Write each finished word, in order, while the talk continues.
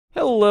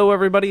Hello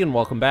everybody and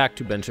welcome back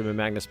to Benjamin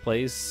Magnus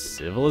Plays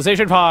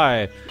Civilization V.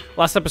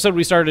 Last episode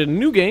we started a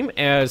new game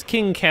as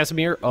King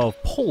Casimir of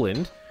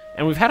Poland,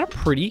 and we've had a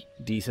pretty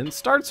decent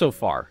start so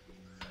far.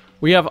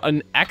 We have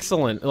an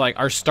excellent,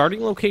 our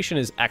starting location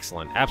is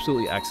excellent,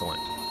 absolutely excellent.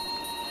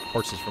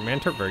 Horses from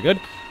Manturk, very good.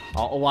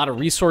 A lot of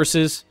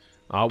resources.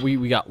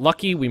 We got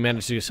lucky, we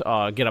managed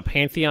to get a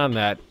pantheon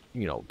that,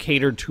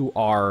 catered to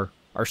our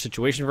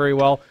situation very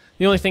well.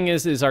 The only thing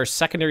is our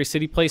secondary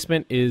city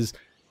placement is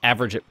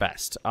average at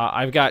best.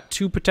 I've got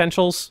two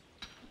potentials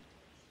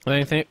that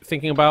I'm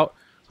thinking about.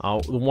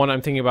 The one I'm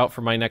thinking about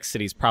for my next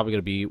city is probably going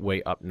to be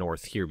way up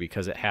north here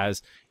because it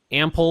has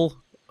ample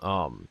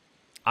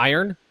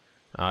iron.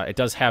 It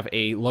does have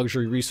a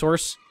luxury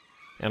resource,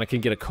 and I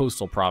can get a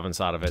coastal province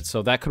out of it,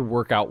 so that could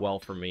work out well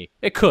for me.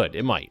 It could.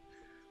 It might.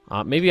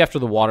 Maybe after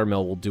the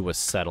watermill, we'll do a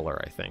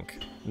settler, I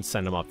think, and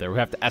send him up there. We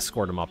have to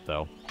escort him up,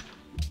 though.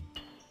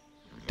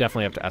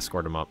 Definitely have to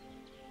escort him up.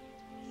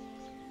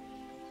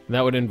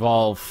 That would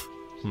involve,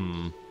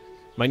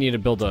 might need to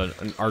build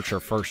an archer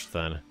first,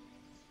 then.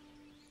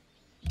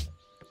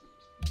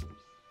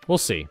 We'll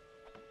see.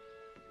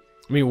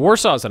 I mean,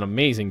 Warsaw is an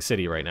amazing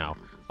city right now.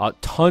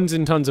 Tons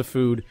and tons of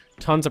food,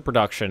 tons of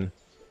production.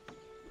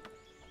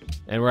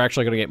 And we're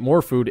actually going to get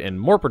more food and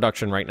more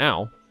production right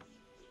now.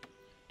 I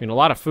mean, a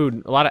lot of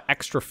food, a lot of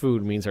extra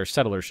food means our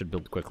settlers should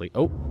build quickly.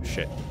 Oh,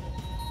 shit.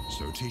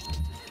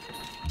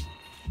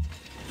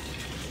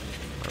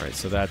 Alright,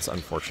 so that's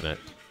unfortunate.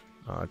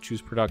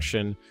 Choose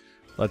production.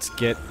 Let's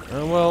get,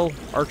 well,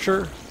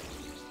 archer.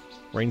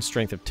 Range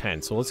strength of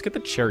 10. So let's get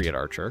the chariot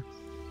archer.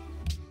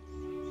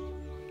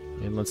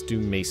 And let's do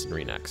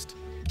masonry next.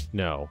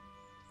 No.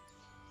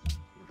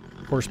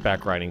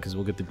 Horseback riding, because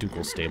we'll get the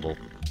ducal stable.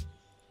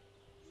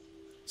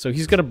 So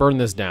he's going to burn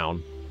this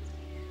down.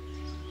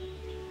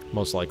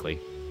 Most likely.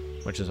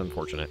 Which is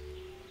unfortunate.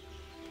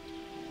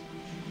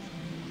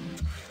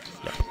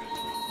 Yep.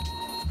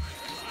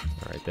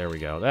 Alright, there we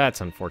go.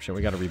 That's unfortunate.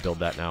 We got to rebuild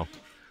that now.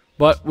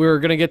 But we're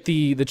going to get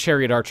the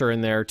chariot archer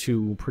in there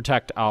to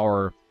protect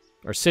our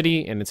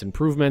city and its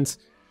improvements.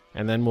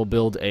 And then we'll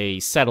build a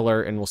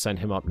settler and we'll send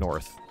him up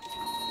north.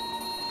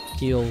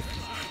 Heal.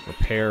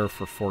 Repair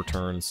for 4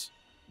 turns.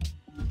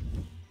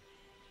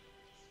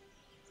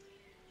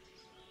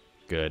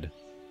 Good.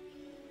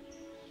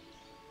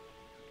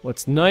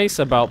 What's nice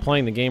about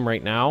playing the game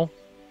right now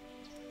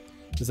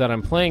is that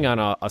I'm playing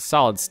on a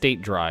solid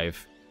state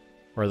drive.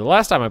 Where the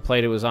last time I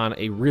played it was on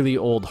a really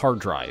old hard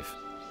drive.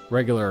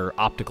 Regular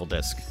optical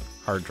disc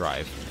hard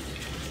drive.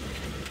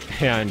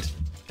 And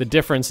the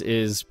difference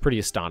is pretty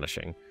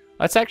astonishing.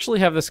 Let's actually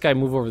have this guy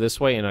move over this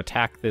way and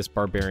attack this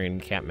barbarian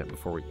encampment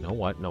before we... No,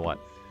 what?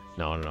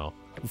 No.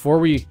 Before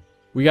we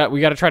got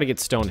to try to get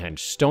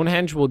Stonehenge.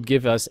 Stonehenge will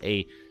give us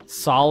a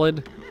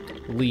solid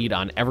lead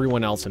on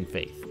everyone else in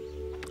faith.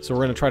 So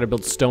we're going to try to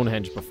build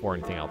Stonehenge before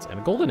anything else. And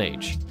a Golden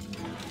Age.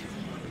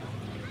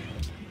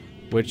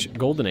 Which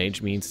Golden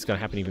Age means it's going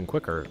to happen even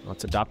quicker.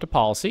 Let's adopt a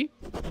policy.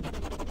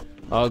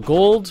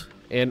 Gold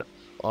and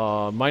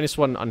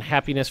 -1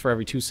 unhappiness for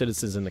every 2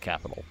 citizens in the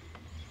capital.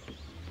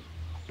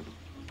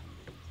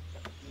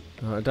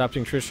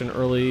 Adopting tradition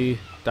early.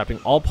 Adopting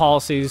all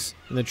policies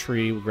in the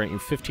tree will grant you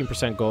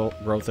 15%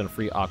 growth and a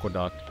free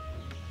aqueduct.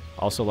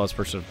 Also allows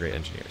purchase of great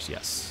engineers.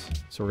 Yes.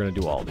 So we're going to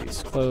do all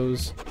these.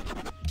 Close.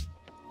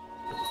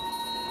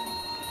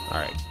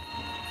 Alright.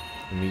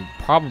 And we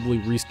probably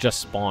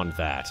just spawned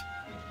that.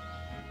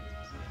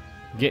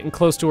 Getting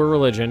close to a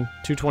religion.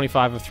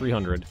 225 of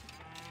 300.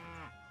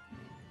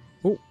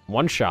 Ooh,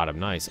 one shot him.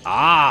 Nice.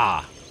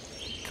 Ah!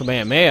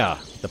 Kamehameha,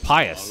 the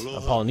pious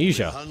of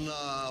Polynesia.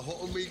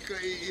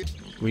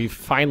 We've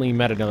finally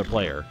met another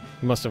player.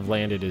 He must have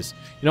landed his...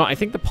 I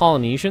think the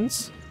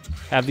Polynesians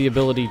have the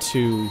ability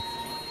to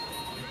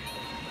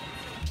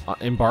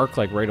embark,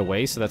 right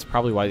away, so that's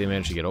probably why they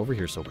managed to get over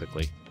here so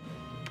quickly.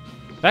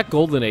 That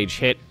Golden Age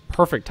hit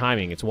perfect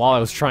timing. It's while I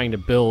was trying to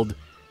build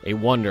a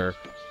wonder,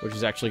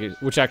 which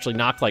actually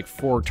knocked,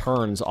 4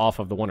 turns off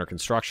of the wonder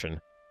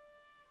construction.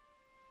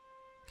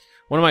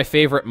 One of my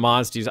favorite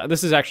mods to use...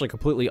 This is actually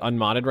completely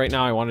unmodded right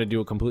now. I wanted to do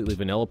a completely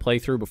vanilla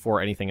playthrough before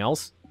anything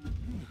else.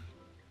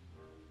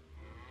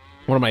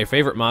 One of my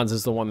favorite mods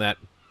is the one that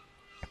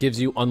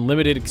gives you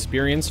unlimited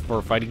experience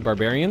for fighting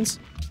barbarians.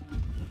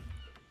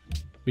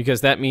 Because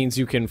that means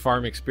you can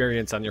farm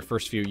experience on your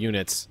first few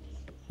units.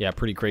 Yeah,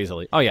 pretty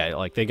crazily. Oh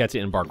yeah, they get to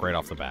embark right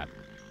off the bat.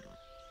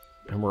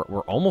 And we're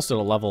almost at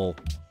a level...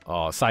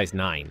 size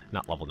 9.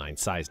 Not level 9,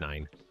 size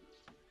 9.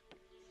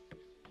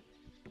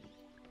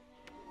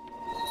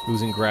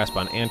 Losing grasp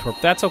on Antwerp.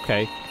 That's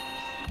okay.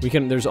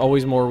 There's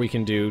always more we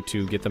can do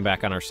to get them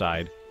back on our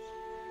side.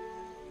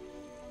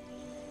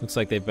 Looks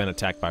like they've been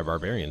attacked by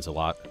barbarians a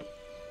lot.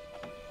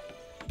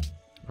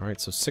 Alright,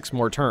 so 6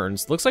 more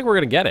turns. Looks like we're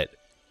going to get it.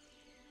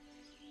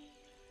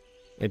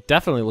 It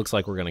definitely looks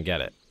like we're going to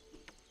get it.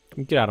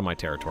 Get out of my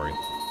territory.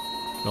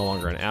 No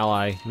longer an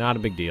ally. Not a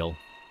big deal.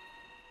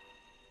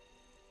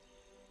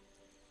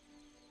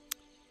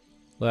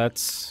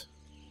 Let's...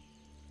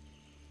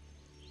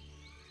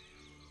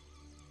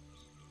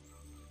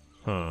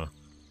 Huh.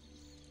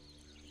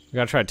 We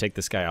gotta try to take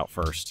this guy out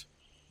first.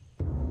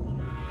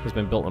 He's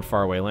been built on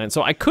faraway land.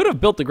 So I could have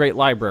built the Great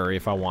Library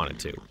if I wanted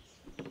to.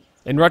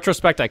 In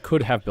retrospect, I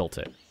could have built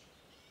it.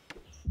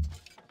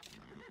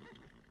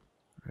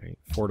 Alright,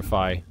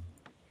 fortify.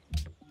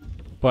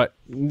 But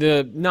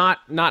the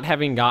not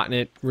having gotten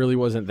it really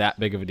wasn't that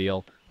big of a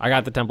deal. I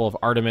got the Temple of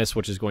Artemis,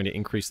 which is going to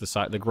increase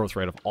the growth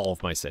rate of all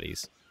of my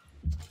cities.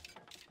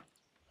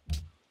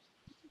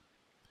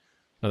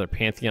 Another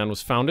Pantheon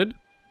was founded.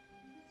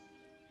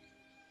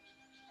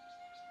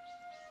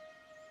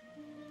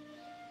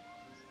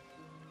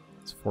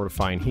 Let's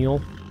fortify and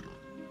heal.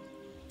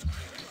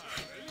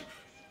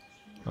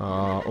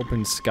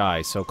 Open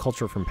sky, so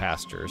culture from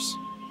pastures.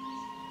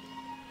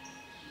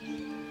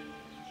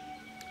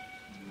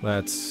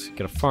 Let's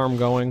get a farm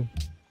going.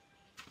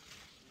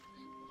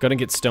 Gonna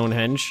get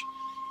Stonehenge.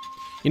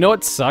 You know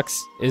what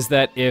sucks? Is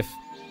that if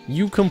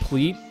you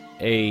complete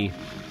a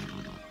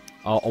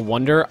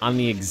wonder on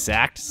the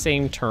exact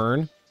same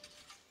turn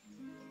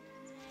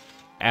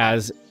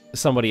as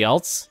somebody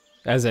else,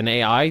 as an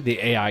AI, the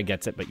AI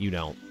gets it, but you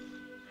don't.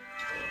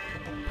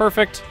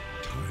 Perfect.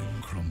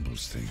 Time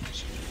crumbles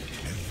things.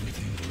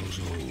 Everything grows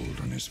old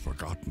and is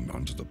forgotten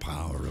under the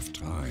power of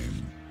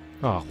time.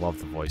 Oh, love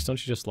the voice.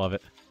 Don't you just love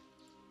it?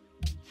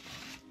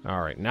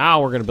 Alright,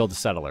 now we're gonna build a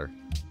settler.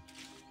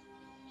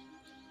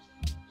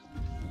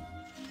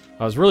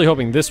 I was really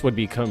hoping this would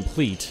be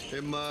complete.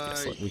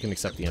 Yes, we can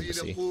accept the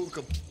embassy.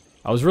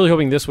 I was really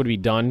hoping this would be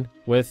done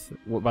with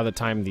by the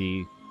time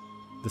the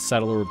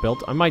settler were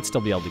built. I might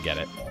still be able to get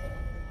it.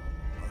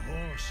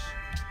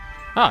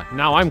 Ah,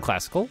 now I'm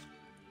classical.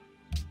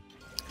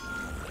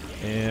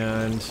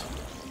 And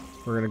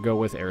we're gonna go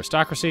with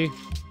aristocracy.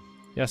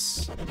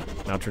 Yes,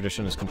 now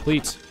tradition is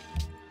complete.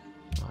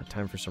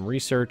 Time for some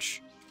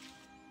research.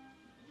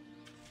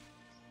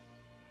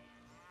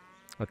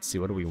 Let's see,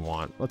 what do we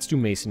want? Let's do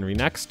masonry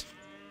next.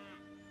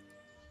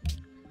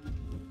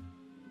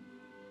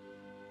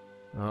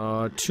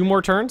 2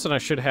 more turns, and I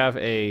should have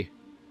a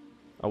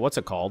what's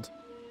it called?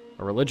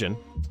 A religion.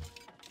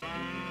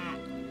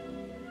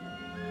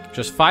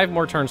 Just 5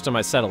 more turns to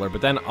my settler,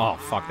 but then, oh,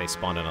 fuck, they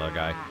spawned another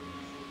guy.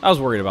 I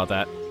was worried about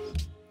that.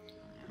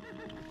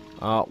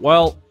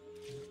 Well,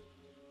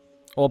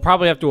 we'll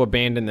probably have to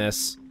abandon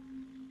this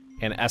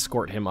and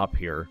escort him up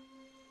here.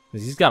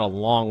 Because he's got a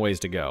long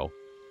ways to go.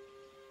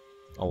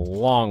 A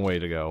long way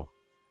to go.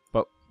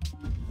 But,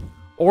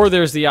 or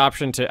there's the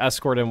option to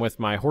escort him with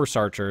my horse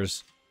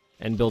archers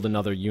and build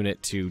another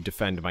unit to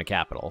defend my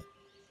capital.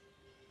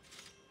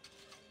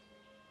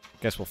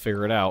 Guess we'll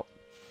figure it out.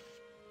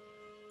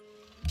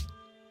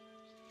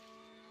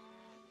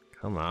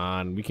 Come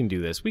on, we can do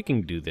this. We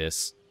can do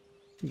this.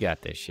 We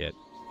got this shit.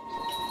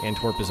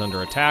 Antwerp is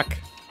under attack.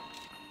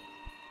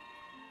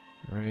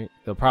 Alright,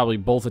 they'll probably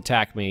both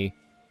attack me,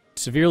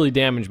 severely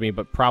damage me,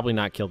 but probably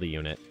not kill the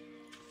unit.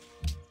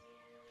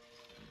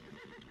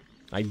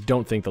 I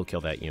don't think they'll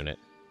kill that unit.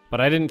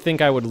 But I didn't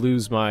think I would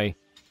lose my...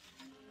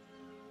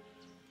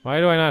 Why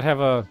do I not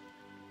have a...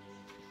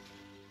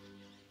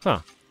 Huh.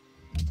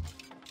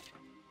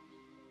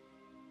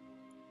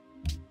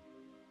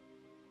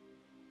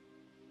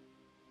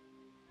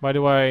 Why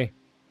do I...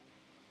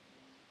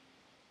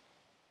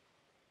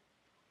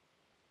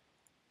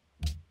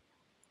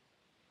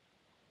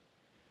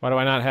 Why do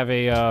I not have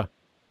a,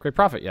 great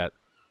profit yet?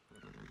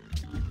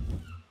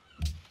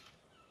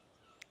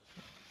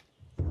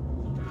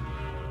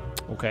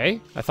 Okay,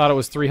 I thought it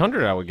was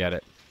 300 I would get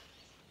it.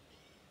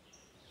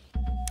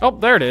 Oh,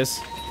 there it is.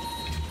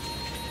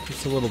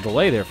 Just a little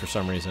delay there for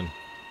some reason.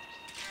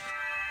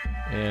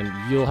 And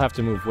you'll have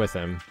to move with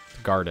him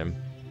to guard him.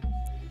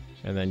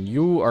 And then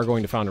you are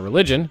going to found a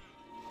religion.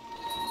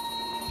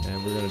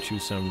 And we're going to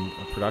choose some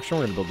production.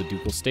 We're going to build a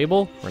ducal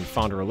stable. We're going to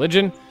found a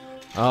religion.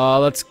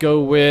 Let's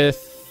go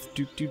with...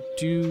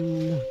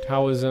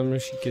 Taoism,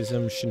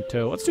 Sikhism,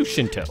 Shinto. Let's do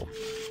Shinto.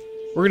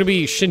 We're going to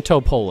be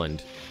Shinto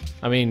Poland.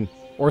 I mean,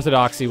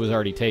 Orthodoxy was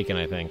already taken,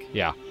 I think.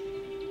 Yeah.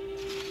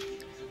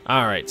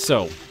 Alright,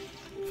 so...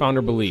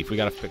 Founder belief. We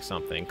gotta pick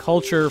something.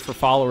 Culture for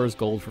followers,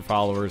 gold for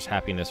followers,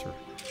 happiness for...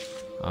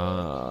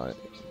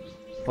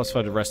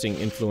 +5 to resting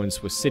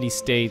influence with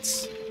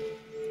city-states.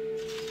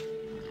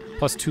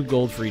 +2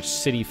 gold for each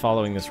city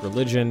following this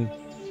religion.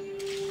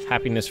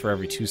 Happiness for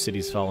every 2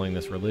 cities following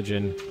this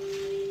religion.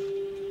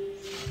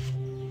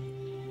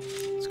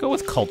 Let's go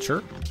with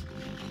culture.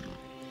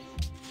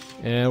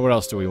 And what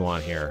else do we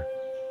want here?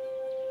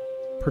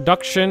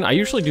 Production. I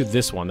usually do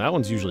this one. That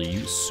one's usually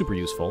super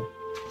useful.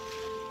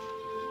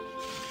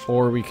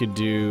 Or we could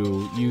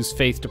do use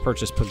faith to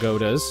purchase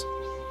pagodas.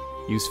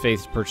 Use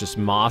faith to purchase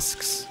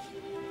mosques.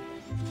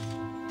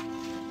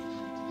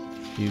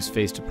 Use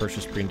faith to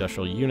purchase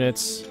pre-industrial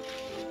units.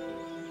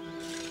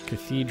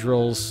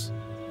 Cathedrals.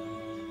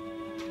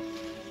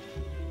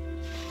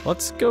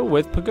 Let's go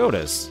with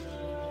pagodas.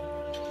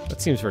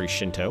 That seems very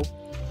Shinto.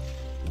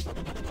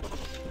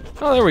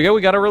 Oh, there we go.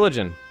 We got a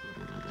religion.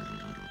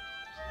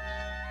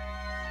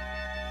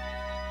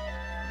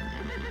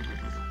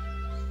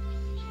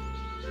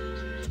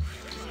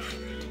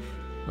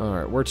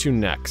 Alright, where to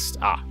next?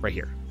 Ah, right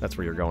here. That's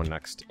where you're going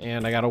next.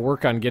 And I gotta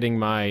work on getting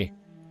my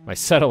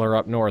settler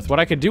up north. What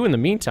I could do in the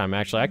meantime,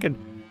 actually,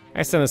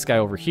 I send this guy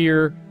over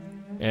here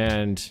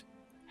and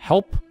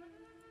help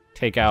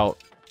take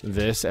out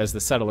this as the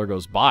settler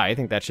goes by. I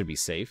think that should be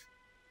safe.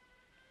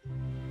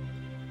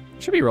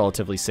 Should be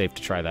relatively safe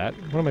to try that.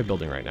 What am I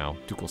building right now?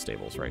 Ducal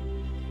stables, right?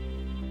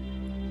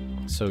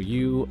 So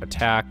you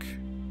attack.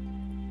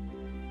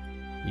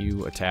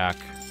 You attack.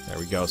 There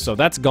we go. So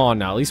that's gone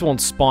now. At least it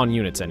won't spawn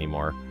units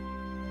anymore.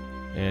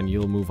 And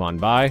you'll move on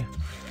by.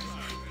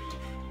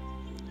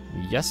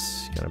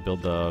 Yes. Gonna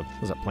build the...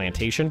 What is that?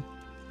 Plantation?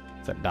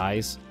 That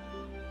dies.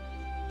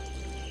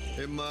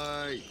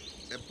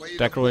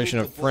 Declaration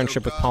of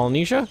friendship with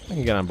Polynesia? I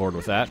can get on board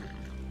with that.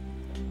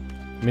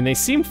 I mean, they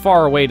seem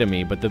far away to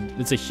me, but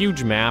it's a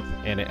huge map,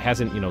 and it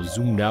hasn't, you know,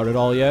 zoomed out at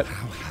all yet.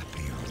 How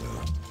happy are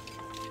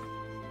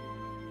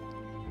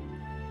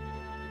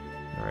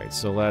they? Alright,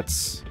 so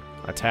let's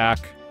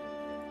attack.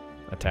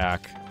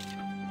 Attack.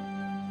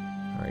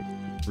 Alright,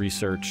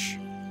 research.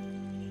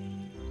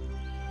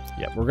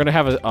 Yeah, we're gonna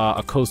have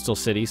a coastal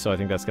city, so I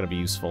think that's gonna be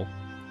useful.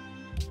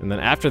 And then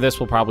after this,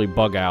 we'll probably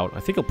bug out. I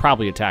think he'll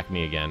probably attack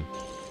me again.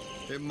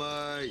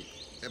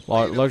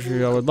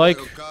 Luxury I would like.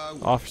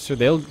 Officer,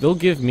 they'll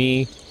give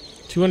me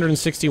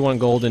 261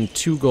 gold and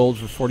 2 gold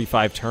for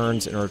 45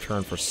 turns in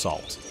return for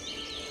salt.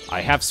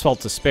 I have salt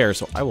to spare,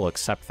 so I will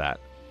accept that.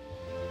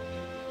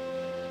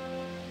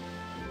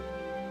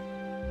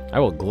 I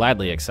will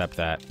gladly accept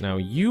that. Now,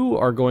 you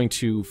are going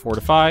to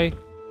fortify.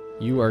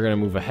 You are going to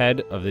move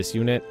ahead of this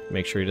unit.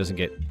 Make sure he doesn't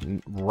get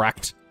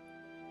wrecked.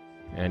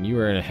 And you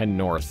are going to head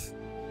north.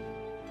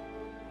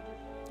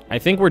 I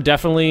think we're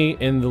definitely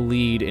in the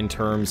lead in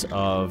terms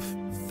of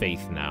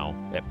faith now.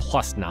 At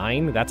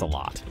 +9, that's a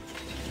lot.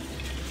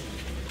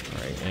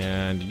 Alright,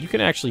 and you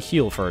can actually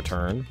heal for a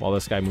turn while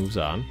this guy moves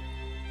on.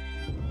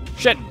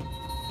 Shit!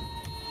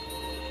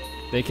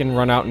 They can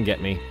run out and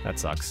get me. That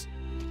sucks.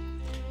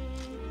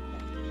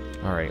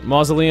 Alright,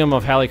 Mausoleum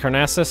of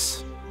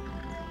Halicarnassus.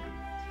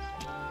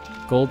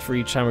 Gold for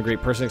each time a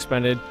great person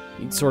expended.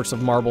 Each source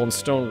of marble and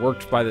stone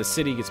worked by the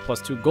city gets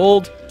 +2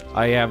 gold.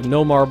 I have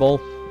no marble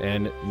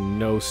and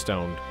no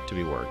stone to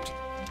be worked.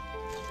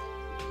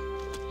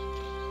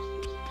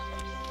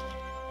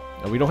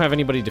 Now, we don't have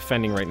anybody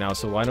defending right now,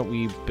 so why don't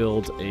we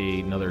build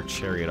another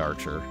chariot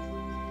archer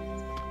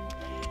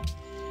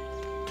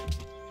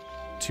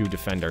to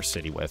defend our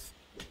city with.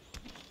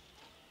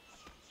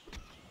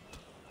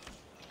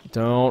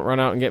 Don't run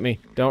out and get me.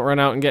 Don't run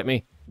out and get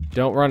me.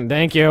 Don't run.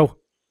 Thank you.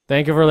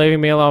 Thank you for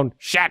leaving me alone.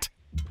 Shit!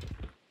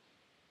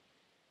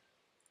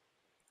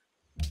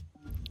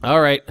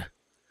 Alright.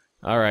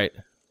 Alright.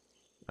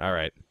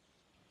 Alright.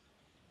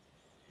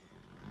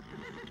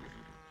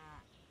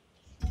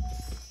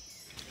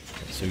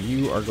 So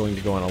you are going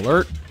to go on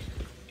alert.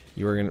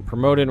 You are going to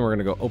promote it, and we're going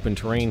to go open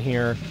terrain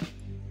here.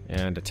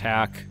 And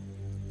attack.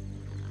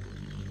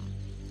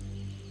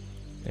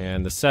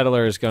 And the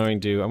settler is going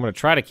to... I'm going to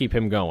try to keep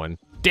him going.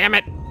 Damn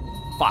it!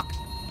 Fuck.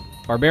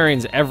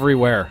 Barbarians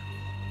everywhere.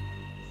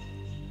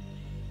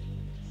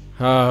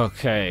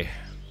 Okay.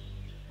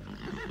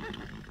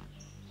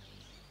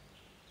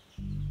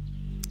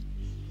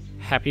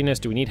 Happiness.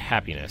 Do we need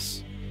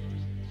happiness?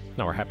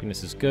 No, our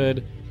happiness is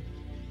good.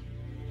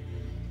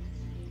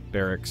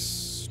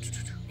 Barracks.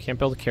 Can't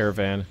build a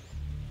caravan.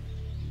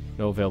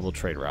 No available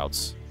trade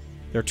routes.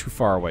 They're too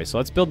far away. So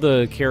let's build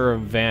the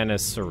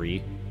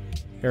caravanserai.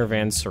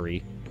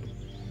 Caravanserai.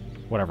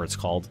 Whatever it's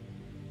called.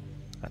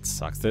 That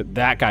sucks.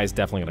 That guy's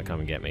definitely going to come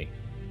and get me.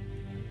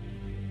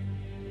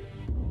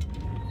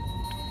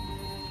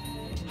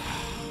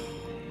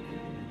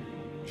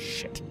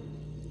 Shit.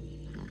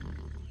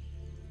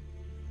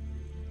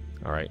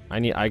 Alright, I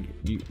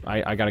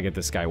gotta get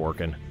this guy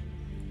working.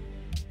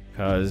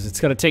 Because it's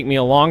gonna take me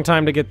a long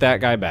time to get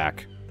that guy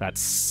back. That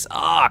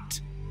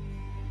sucked!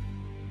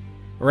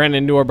 Ran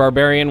into a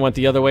barbarian, went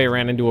the other way,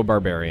 ran into a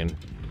barbarian.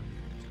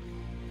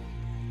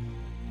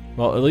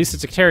 Well, at least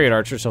it's a chariot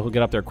archer, so he'll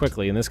get up there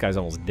quickly, and this guy's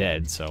almost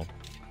dead, so...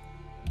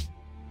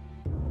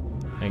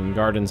 Hanging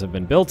Gardens have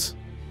been built.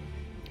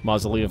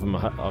 Mausoleum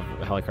of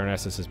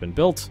Halicarnassus has been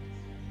built.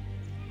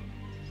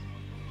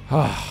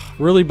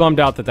 Really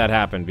bummed out that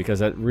happened, because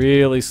that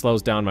really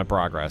slows down my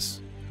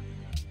progress.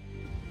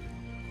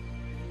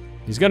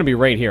 He's gonna be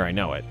right here, I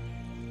know it.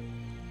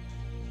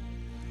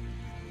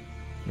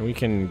 And we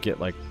can get,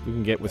 like, we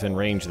can get within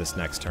range this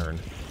next turn.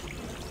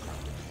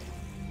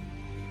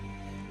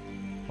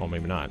 Oh,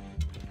 maybe not.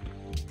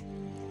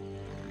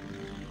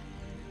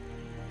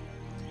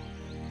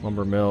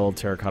 Lumber mill,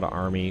 terracotta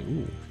army.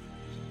 Ooh.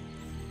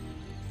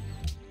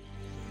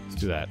 Let's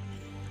do that.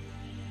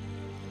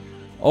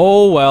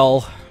 Oh,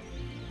 well.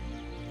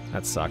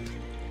 That sucked.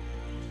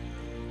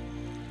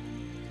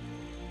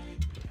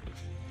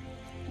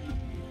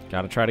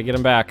 Gotta try to get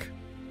him back.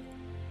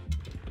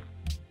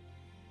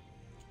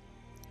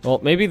 Well,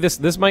 maybe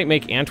this might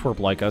make Antwerp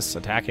like us,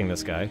 attacking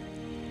this guy.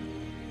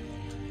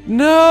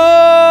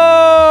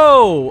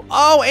 No!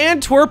 Oh,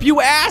 Antwerp,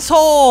 you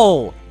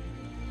asshole!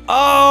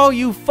 Oh,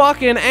 you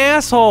fucking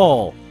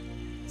asshole!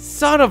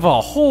 Son of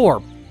a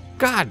whore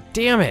God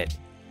damn it.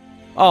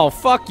 Oh,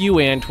 fuck you,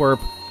 Antwerp.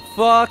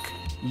 Fuck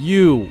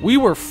you. We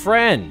were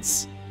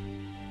friends.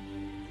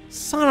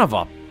 Son of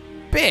a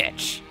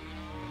bitch.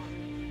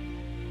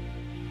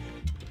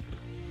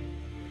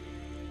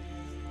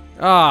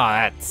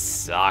 Ah, that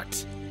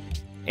sucked.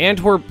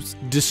 Antwerp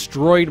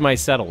destroyed my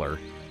settler.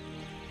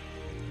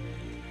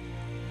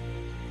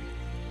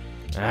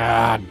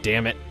 Ah,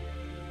 damn it.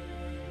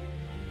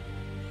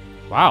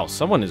 Wow,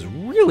 someone is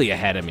really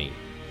ahead of me.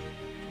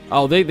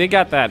 Oh, they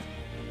got that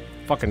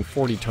fucking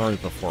 40 turns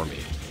before me.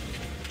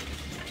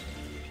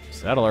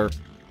 Settler.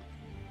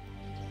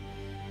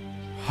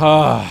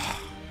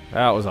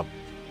 That was a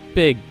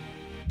big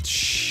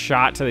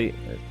shot to the...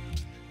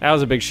 That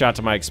was a big shot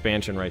to my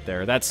expansion right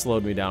there. That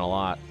slowed me down a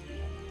lot.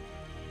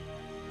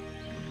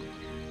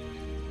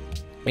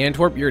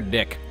 Antwerp, you're a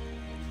dick.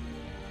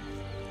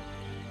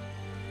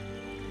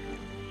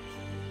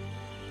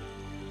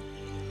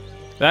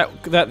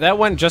 That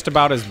went just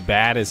about as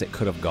bad as it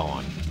could have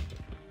gone.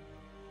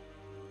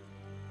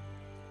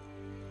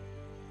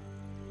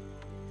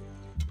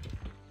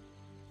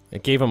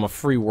 It gave him a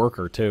free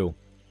worker, too.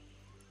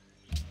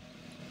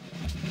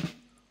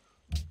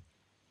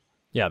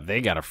 Yeah, they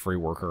got a free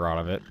worker out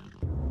of it.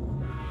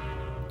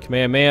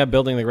 Kamehameha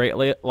building the Great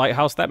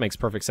Lighthouse. That makes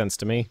perfect sense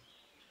to me.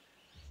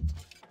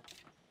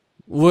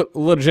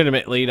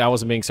 Legitimately, I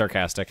wasn't being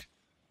sarcastic.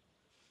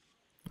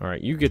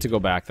 Alright, you get to go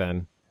back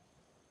then.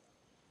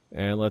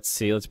 And let's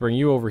see, let's bring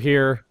you over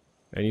here.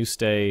 And you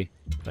stay,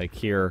 like,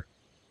 here.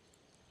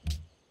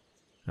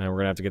 And we're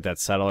gonna have to get that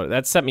settler.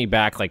 That set me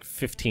back, like,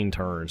 15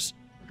 turns.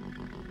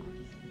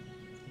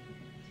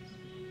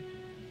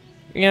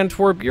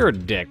 Antwerp, you're a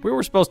dick. We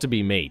were supposed to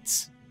be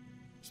mates.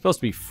 We're supposed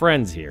to be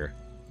friends here.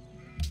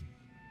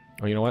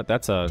 Oh, you know what?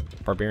 That's a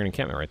barbarian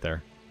encampment right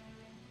there.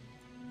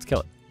 Let's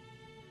kill it.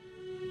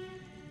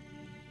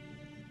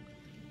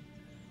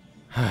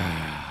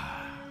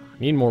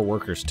 Need more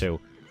workers,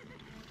 too.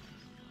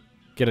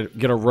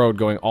 Get a road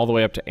going all the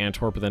way up to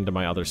Antwerp and then to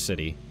my other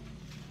city.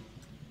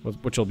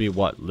 Which will be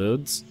what?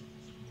 Lodz?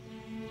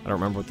 I don't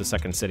remember what the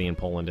second city in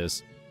Poland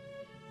is.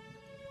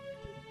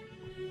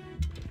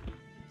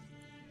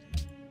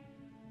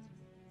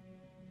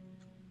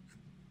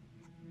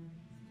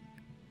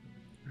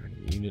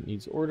 Unit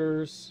needs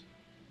orders.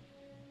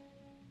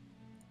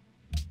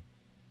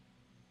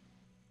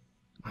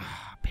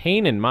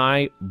 Pain in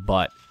my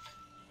butt.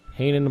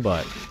 Pain in the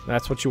butt.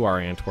 That's what you are,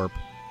 Antwerp.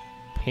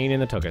 Pain in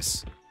the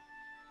tuchus.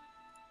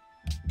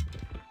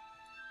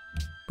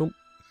 Boom.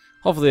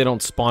 Hopefully they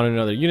don't spawn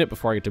another unit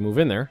before I get to move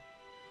in there.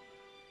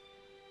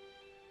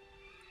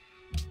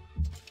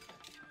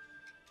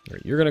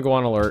 Right, you're gonna go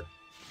on alert.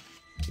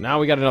 Now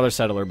we got another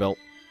settler built.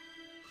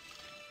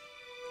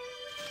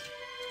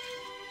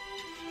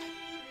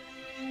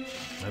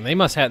 And they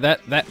must have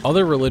that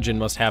other religion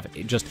must have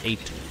just a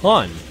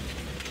ton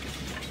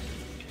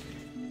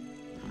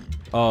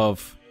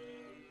of,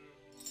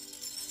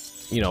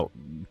 you know,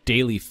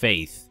 daily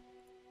faith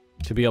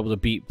to be able to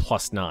beat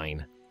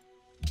 +9.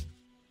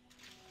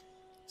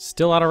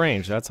 Still out of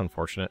range. That's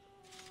unfortunate.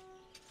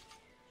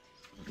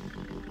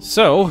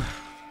 So,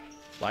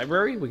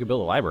 library? We could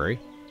build a library.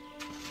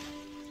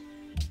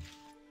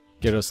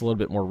 Give us a little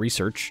bit more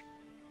research.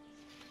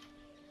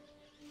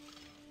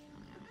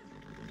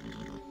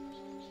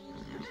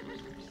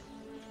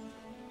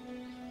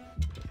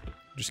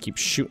 Just keep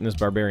shooting this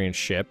barbarian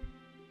ship.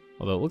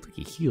 Although it looked like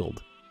he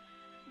healed.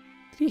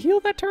 Did he heal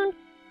that turn?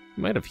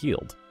 He might have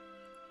healed.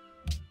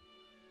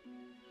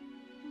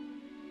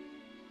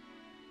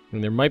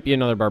 And there might be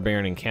another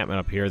barbarian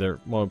encampment up here. There,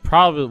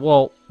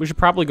 well, we should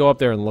probably go up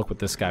there and look with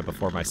this guy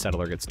before my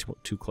settler gets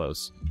too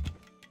close.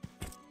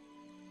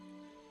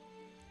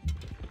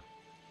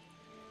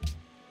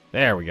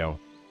 There we go.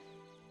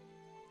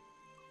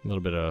 A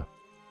little bit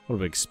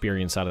of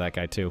experience out of that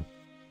guy too.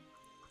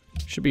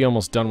 Should be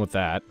almost done with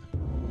that.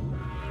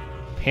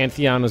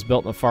 Pantheon was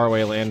built in a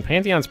faraway land.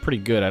 Pantheon's pretty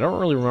good. I don't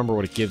really remember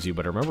what it gives you,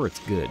 but I remember it's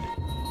good.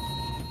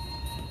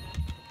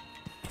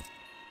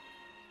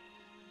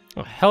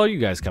 Where the hell are you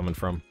guys coming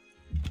from?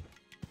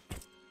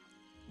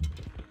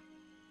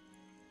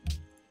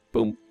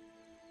 Boom.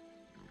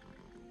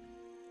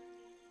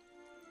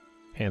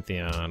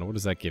 Pantheon, what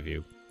does that give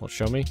you? Well,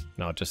 show me?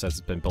 No, it just says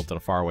it's been built in a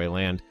faraway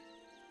land.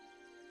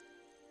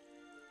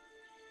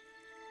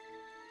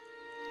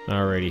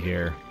 Alrighty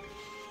here.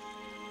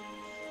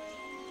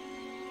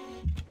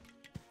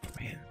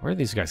 Man, where are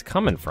these guys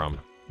coming from?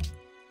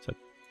 It's like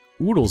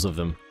oodles of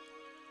them.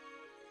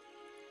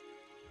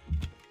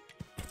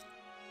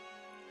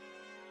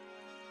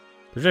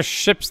 They're just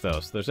ships, though,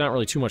 so there's not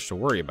really too much to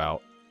worry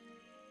about.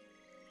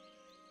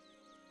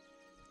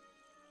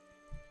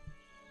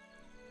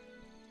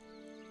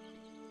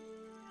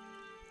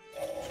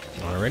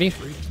 Alrighty.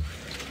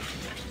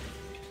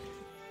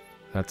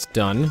 That's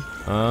done.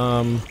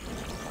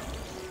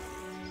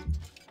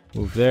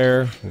 Move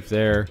there, move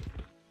there.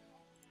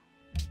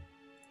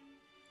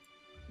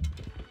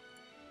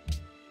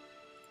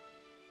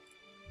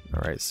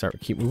 Alright,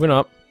 keep moving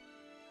up.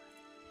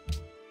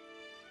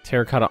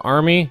 Terracotta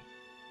Army.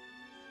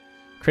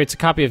 Creates a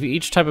copy of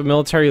each type of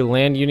military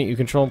land unit you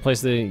control and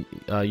place the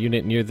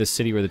unit near the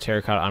city where the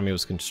terracotta army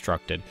was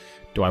constructed.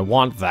 Do I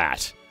want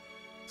that?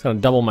 It's gonna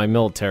double my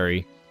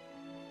military.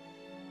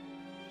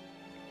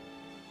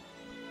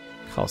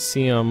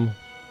 Coliseum.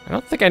 I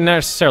don't think I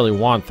necessarily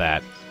want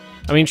that.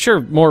 I mean,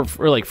 sure, more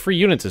for like free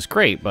units is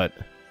great, but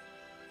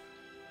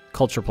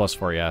culture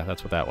 +4, yeah,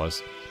 that's what that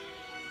was.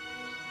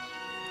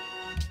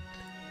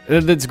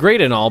 It's great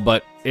and all,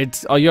 but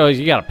it's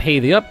you gotta pay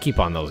the upkeep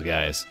on those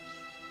guys.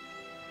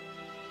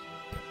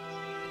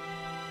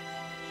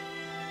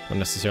 Don't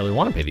necessarily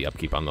want to pay the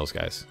upkeep on those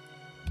guys.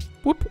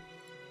 Whoop.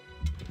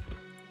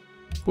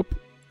 Whoop.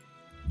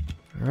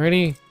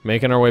 Alrighty,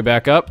 making our way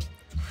back up.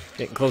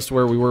 Getting close to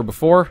where we were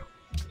before.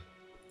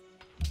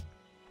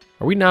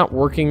 Are we not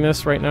working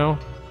this right now?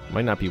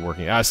 Might not be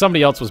working.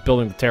 Somebody else was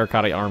building the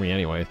terracotta army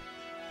anyway.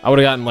 I would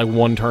have gotten like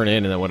one turn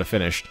in and that would have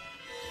finished.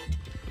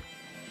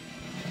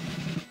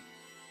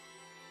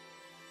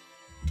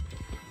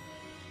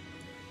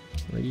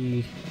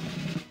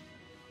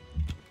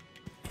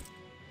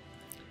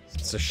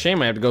 It's a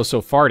shame I have to go so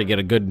far to get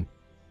a good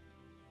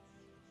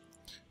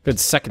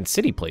second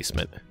city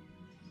placement.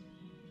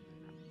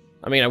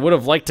 I mean, I would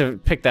have liked to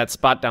pick that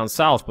spot down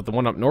south, but the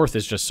one up north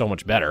is just so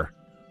much better.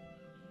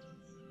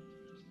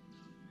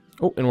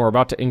 Oh, and we're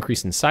about to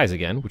increase in size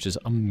again, which is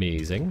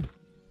amazing.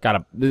 I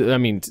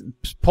mean,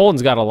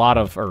 Poland's got a lot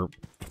of,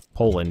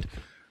 Poland.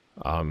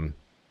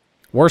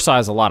 Warsaw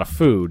has a lot of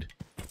food,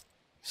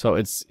 so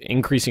it's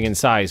increasing in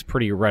size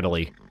pretty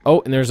readily.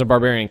 Oh, and there's a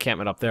barbarian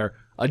encampment up there,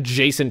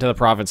 adjacent to the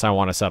province I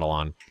want to settle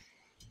on.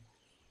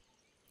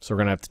 So we're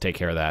gonna have to take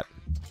care of that.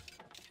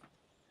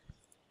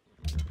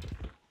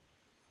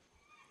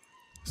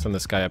 Send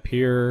this guy up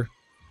here.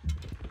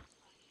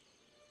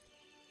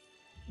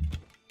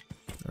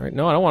 Alright,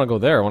 no, I don't want to go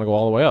there. I want to go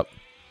all the way up.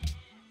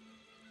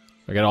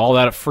 I got all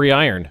that free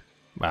iron.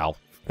 Well,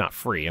 not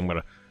free.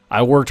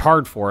 I worked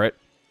hard for it.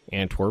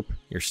 Antwerp,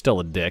 you're still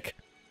a dick.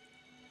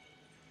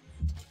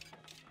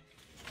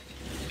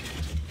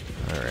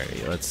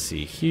 Alrighty, let's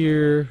see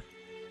here.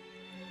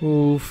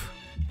 Move.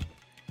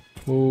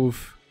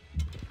 Move.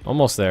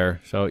 Almost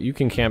there. So you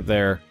can camp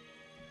there.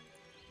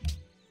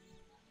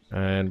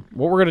 And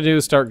what we're going to do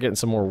is start getting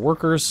some more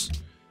workers.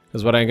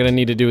 Because what I'm going to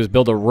need to do is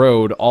build a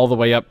road all the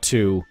way up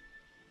to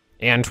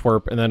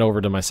Antwerp and then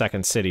over to my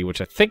second city,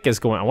 which I think is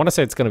going... I want to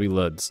say it's going to be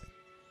Lodz.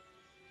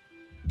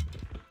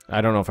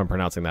 I don't know if I'm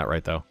pronouncing that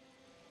right, though.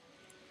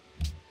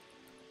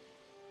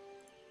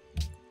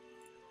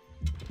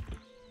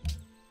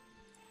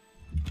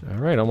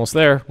 Alright, almost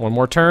there. One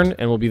more turn,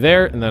 and we'll be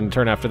there, and then a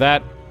turn after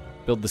that,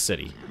 build the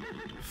city.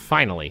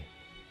 Finally.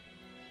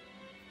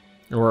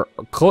 And we're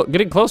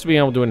getting close to being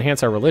able to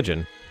enhance our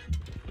religion.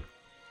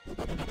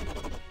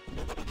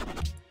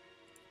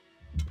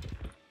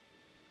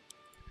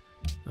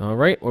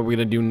 Alright, what are we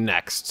going to do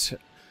next?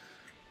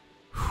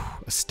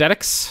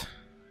 Aesthetics,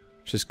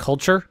 which is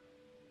culture.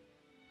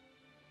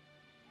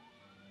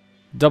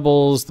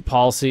 Doubles the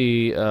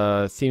policy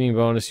theming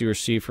bonus you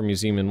receive from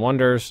Museum and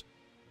Wonders.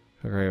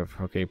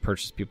 Okay,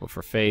 purchase people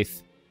for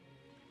faith.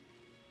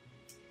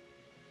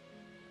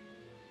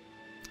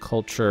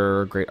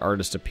 Culture, great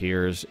artist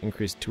appears.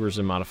 Increased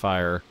tourism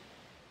modifier.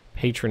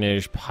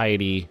 Patronage,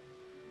 piety.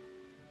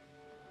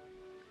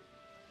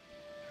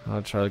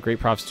 Try the great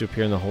prophets to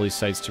appear in the holy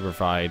sites to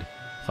provide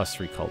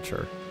 +3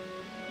 culture.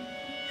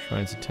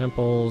 Shrines and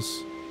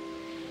temples.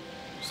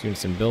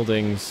 Students and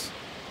buildings.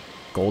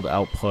 Gold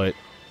output.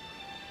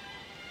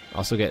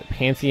 Also get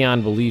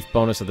Pantheon belief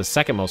bonus of the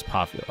second most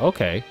popular.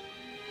 Okay.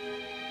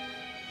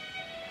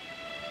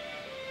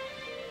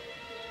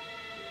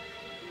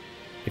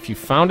 If you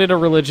founded a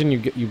religion, you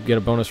get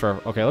a bonus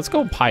for... Okay, let's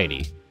go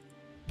piety.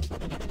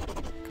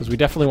 Because we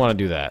definitely want to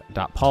do that.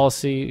 Dot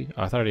policy.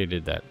 Oh, I thought I already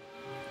did that.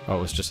 Oh,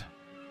 it was just...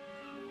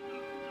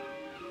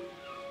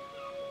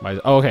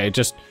 Oh, okay, it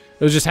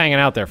was just hanging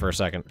out there for a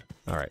second.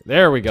 Alright,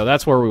 there we go.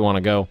 That's where we want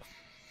to go.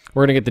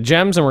 We're going to get the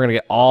gems, and we're going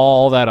to get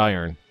all that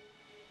iron.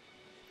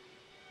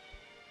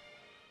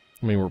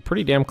 I mean, we're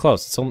pretty damn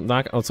close. It's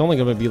only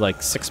going to be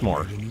like 6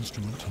 more.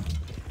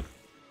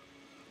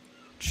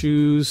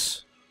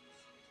 Choose...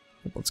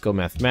 Let's go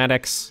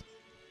mathematics.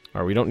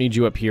 Alright, we don't need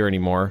you up here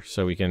anymore,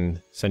 so we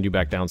can send you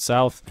back down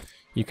south.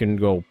 You can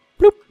go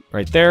bloop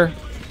right there.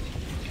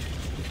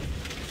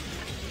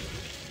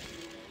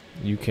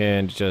 You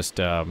can just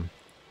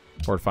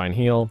fortify and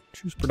heal.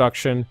 Choose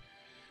production.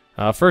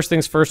 First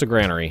things first, a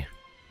granary.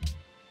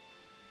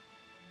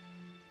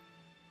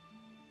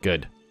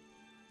 Good.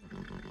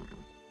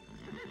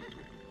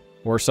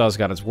 Warsaw's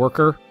got its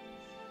worker.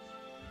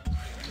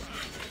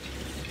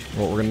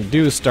 What we're going to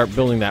do is start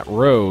building that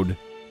road,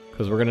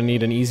 because we're going to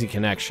need an easy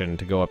connection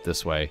to go up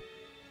this way.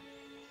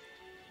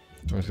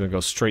 I'm just going to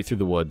go straight through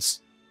the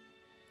woods.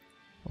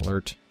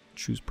 Alert.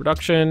 Choose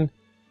production.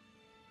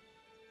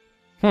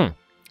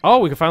 Oh,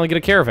 we can finally get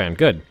a caravan.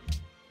 Good.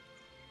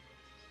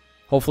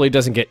 Hopefully it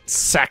doesn't get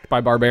sacked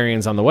by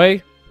barbarians on the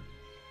way.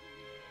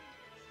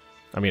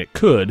 I mean, it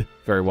could.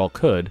 Very well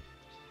could.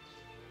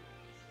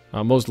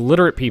 Most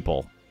literate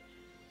people.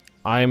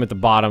 I am at the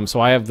bottom, so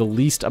I have the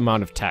least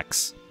amount of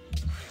techs.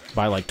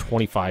 by like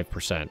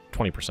 25%,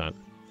 20%.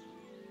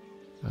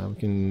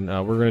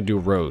 We're gonna do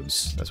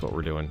roads. That's what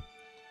we're doing.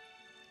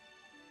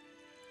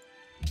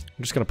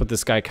 I'm just gonna put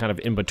this guy kind of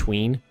in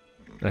between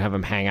and have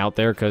him hang out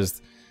there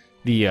because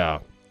the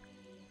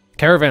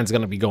caravan's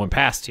gonna be going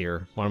past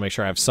here. Want to make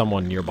sure I have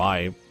someone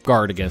nearby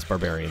guard against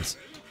barbarians.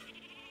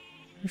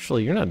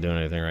 Actually, you're not doing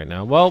anything right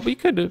now. Well, we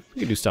could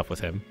do stuff with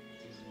him.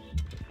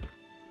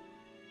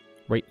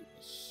 Right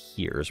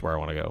here is where I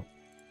want to go.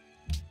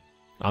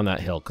 On that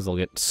hill, because they'll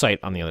get sight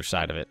on the other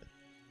side of it.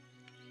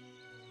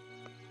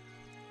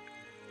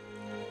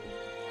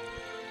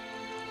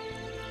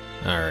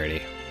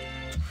 Alrighty.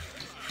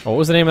 Oh, what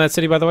was the name of that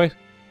city, by the way?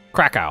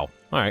 Krakow.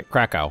 Alright,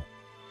 Krakow.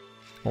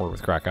 I'll work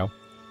with Krakow.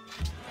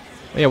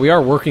 Yeah, we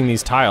are working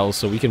these tiles,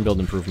 so we can build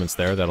improvements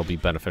there. That'll be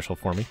beneficial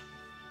for me.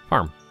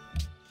 Farm.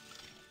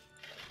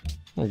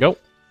 There we go.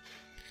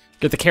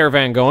 Get the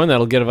caravan going.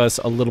 That'll give us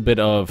a little bit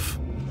of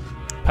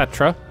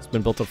Petra. It's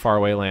been built in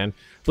faraway land.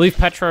 I believe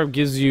Petra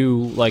gives you,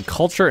 like,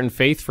 culture and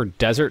faith for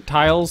desert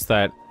tiles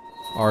that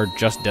are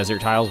just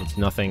desert tiles with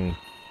nothing,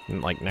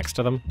 like, next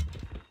to them.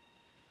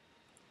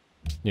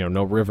 You know,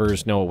 no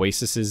rivers, no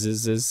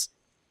oases.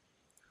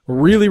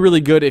 Really,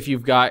 really good if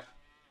you've got,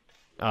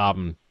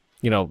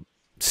 you know,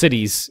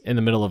 cities in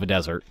the middle of a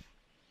desert.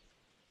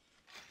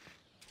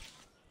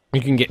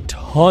 You can get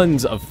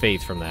tons of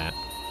faith from that.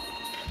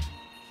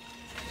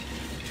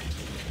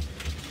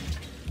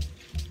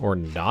 Or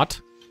not.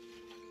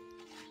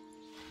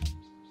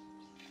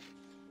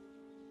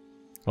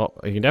 Well,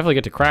 you can definitely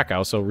get to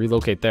Krakow, so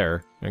relocate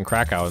there. And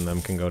Krakow and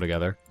them can go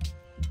together.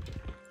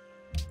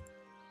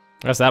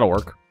 I guess that'll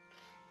work.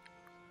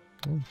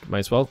 Might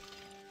as well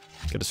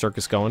get a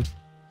circus going.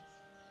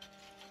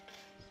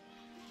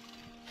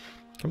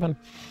 Come on.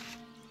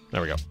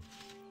 There we go.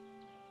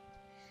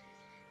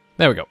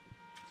 There we go.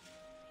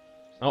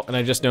 Oh, and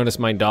I just noticed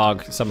my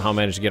dog somehow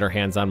managed to get her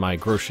hands on my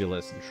grocery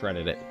list and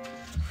shredded it.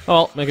 Oh,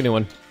 well, make a new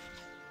one.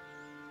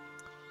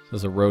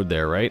 There's a road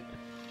there, right?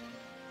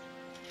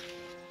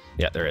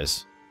 Yeah, there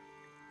is.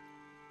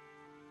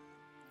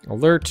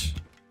 Alert.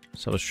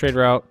 So it's trade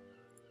route.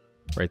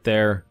 Right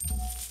there.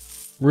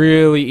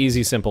 Really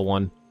easy, simple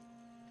one.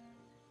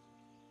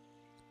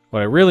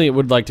 What I really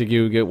would like to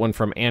do, get one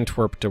from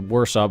Antwerp to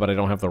Warsaw, but I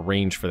don't have the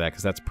range for that,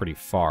 because that's pretty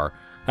far.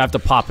 I have to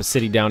pop a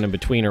city down in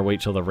between or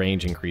wait till the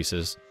range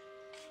increases.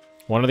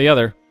 One or the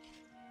other.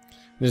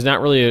 There's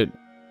not really a...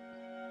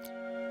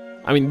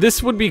 I mean,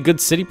 this would be good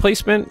city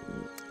placement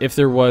if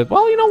there was...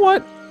 Well, you know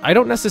what? I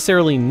don't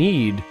necessarily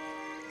need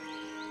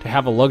to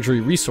have a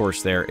luxury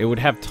resource there. It would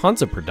have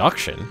tons of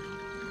production.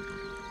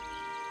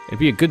 It'd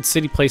be a good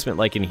city placement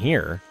like in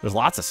here. There's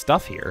lots of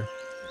stuff here.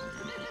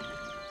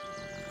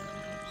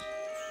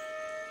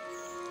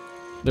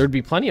 There'd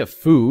be plenty of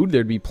food.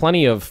 There'd be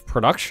plenty of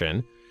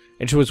production.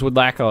 It just would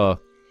lack a...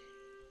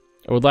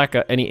 It would lack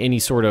any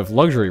sort of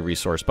luxury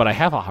resource, but I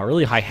have a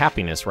really high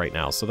happiness right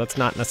now, so that's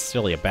not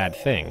necessarily a bad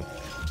thing.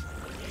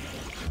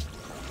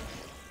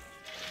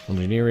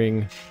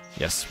 Engineering.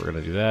 Yes, we're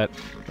gonna do that.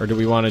 Or do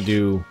we want to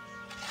do...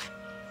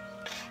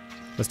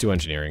 Let's do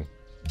engineering.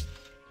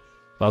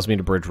 Allows me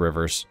to bridge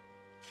rivers.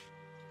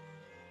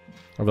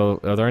 Although,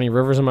 are there any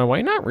rivers in my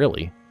way? Not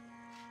really.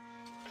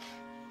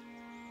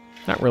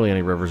 Not really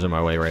any rivers in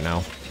my way right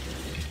now.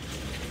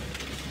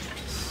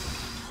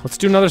 Let's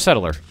do another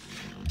settler.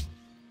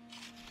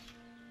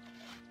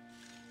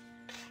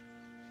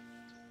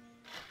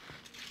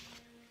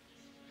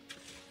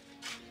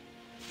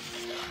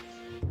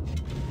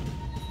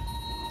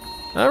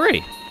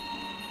 Alrighty.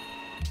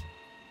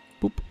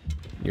 Boop.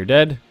 You're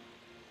dead.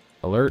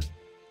 Alert.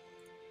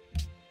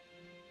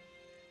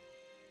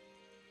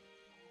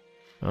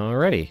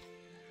 Alrighty.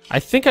 I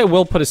think I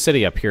will put a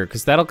city up here,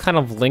 because that'll kind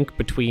of link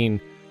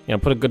between... You know,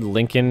 put a good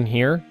link in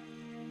here.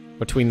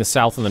 Between the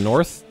south and the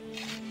north.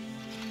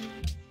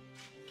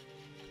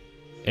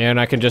 And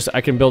I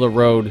can build a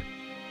road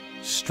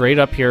straight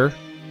up here.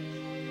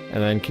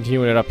 And then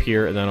continue it up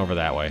here, and then over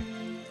that way.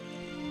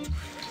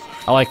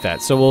 I like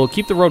that. So we'll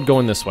keep the road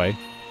going this way.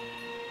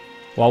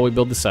 While we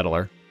build the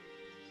settler.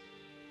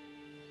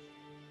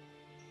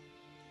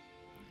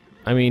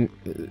 I mean...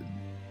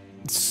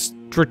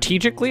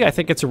 Strategically, I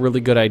think it's a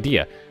really good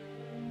idea.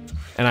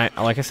 And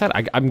like I said,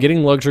 I'm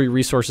getting luxury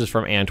resources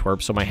from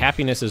Antwerp, so my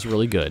happiness is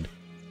really good.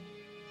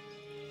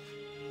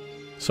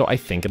 So I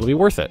think it'll be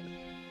worth it.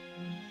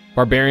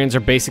 Barbarians are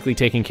basically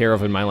taken care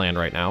of in my land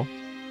right now.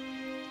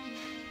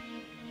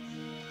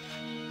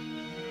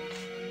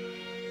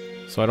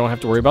 So I don't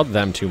have to worry about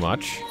them too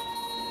much.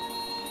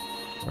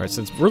 Alright,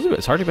 so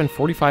it's already been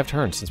 45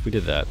 turns since we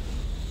did that.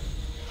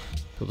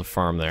 Build a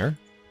farm there.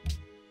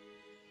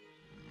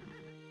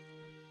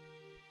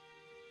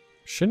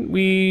 Shouldn't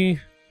we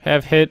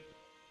have hit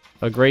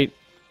a great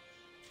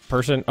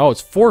person? Oh,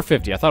 it's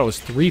 450. I thought it was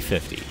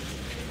 350.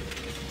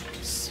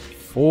 It's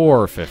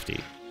 450.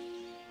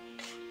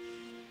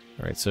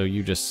 Alright, so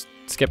you just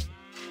skip.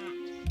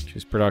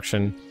 Choose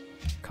production.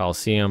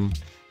 Coliseum.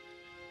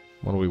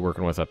 What are we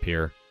working with up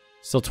here?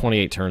 Still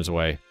 28 turns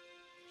away.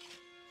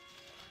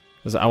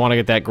 I want to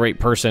get that great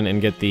person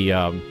and get the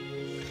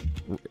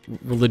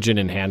religion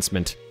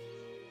enhancement.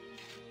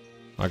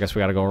 Well, I guess we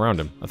gotta go around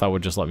him. I thought it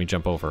would just let me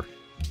jump over.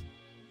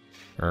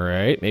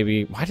 Alright,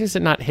 maybe... Why does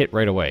it not hit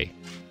right away?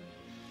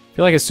 I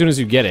feel like as soon as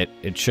you get it,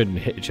 it should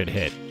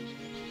hit.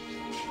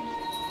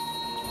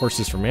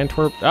 Horses from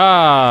Antwerp.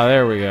 Ah,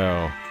 there we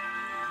go.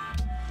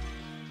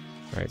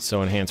 Alright,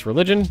 so enhance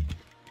religion.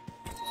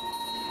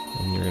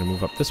 And you're gonna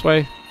move up this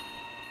way.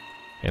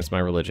 Enhance my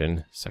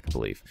religion. Second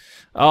belief.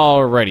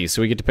 Alrighty,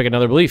 so we get to pick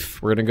another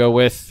belief. We're gonna go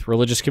with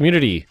religious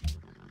community.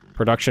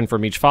 Production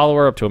from each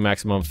follower up to a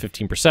maximum of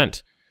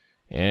 15%.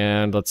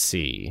 And let's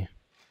see.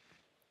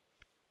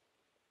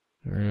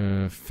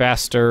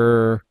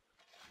 Faster.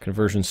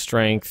 Conversion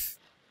strength.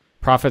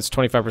 Profits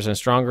 25%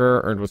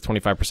 stronger. Earned with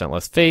 25%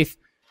 less faith.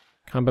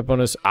 Combat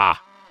bonus.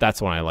 Ah, that's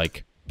the one I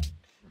like.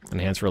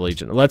 Enhance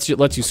religion. It lets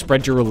you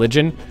spread your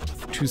religion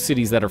to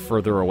cities that are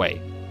further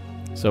away.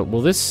 So,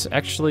 will this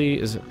actually...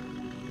 Is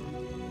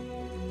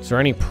there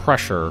any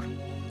pressure?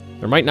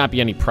 There might not be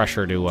any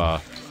pressure to,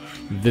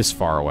 this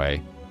far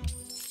away.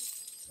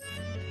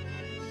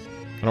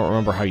 I don't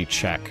remember how you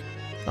check.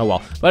 Oh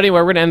well. But anyway,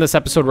 we're going to end this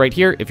episode right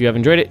here. If you have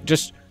enjoyed it,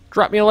 just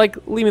drop me a like,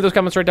 leave me those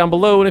comments right down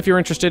below, and if you're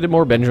interested in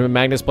more Benjamin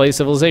Magnus Plays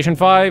Civilization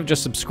 5,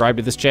 just subscribe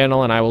to this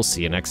channel, and I will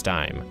see you next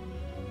time.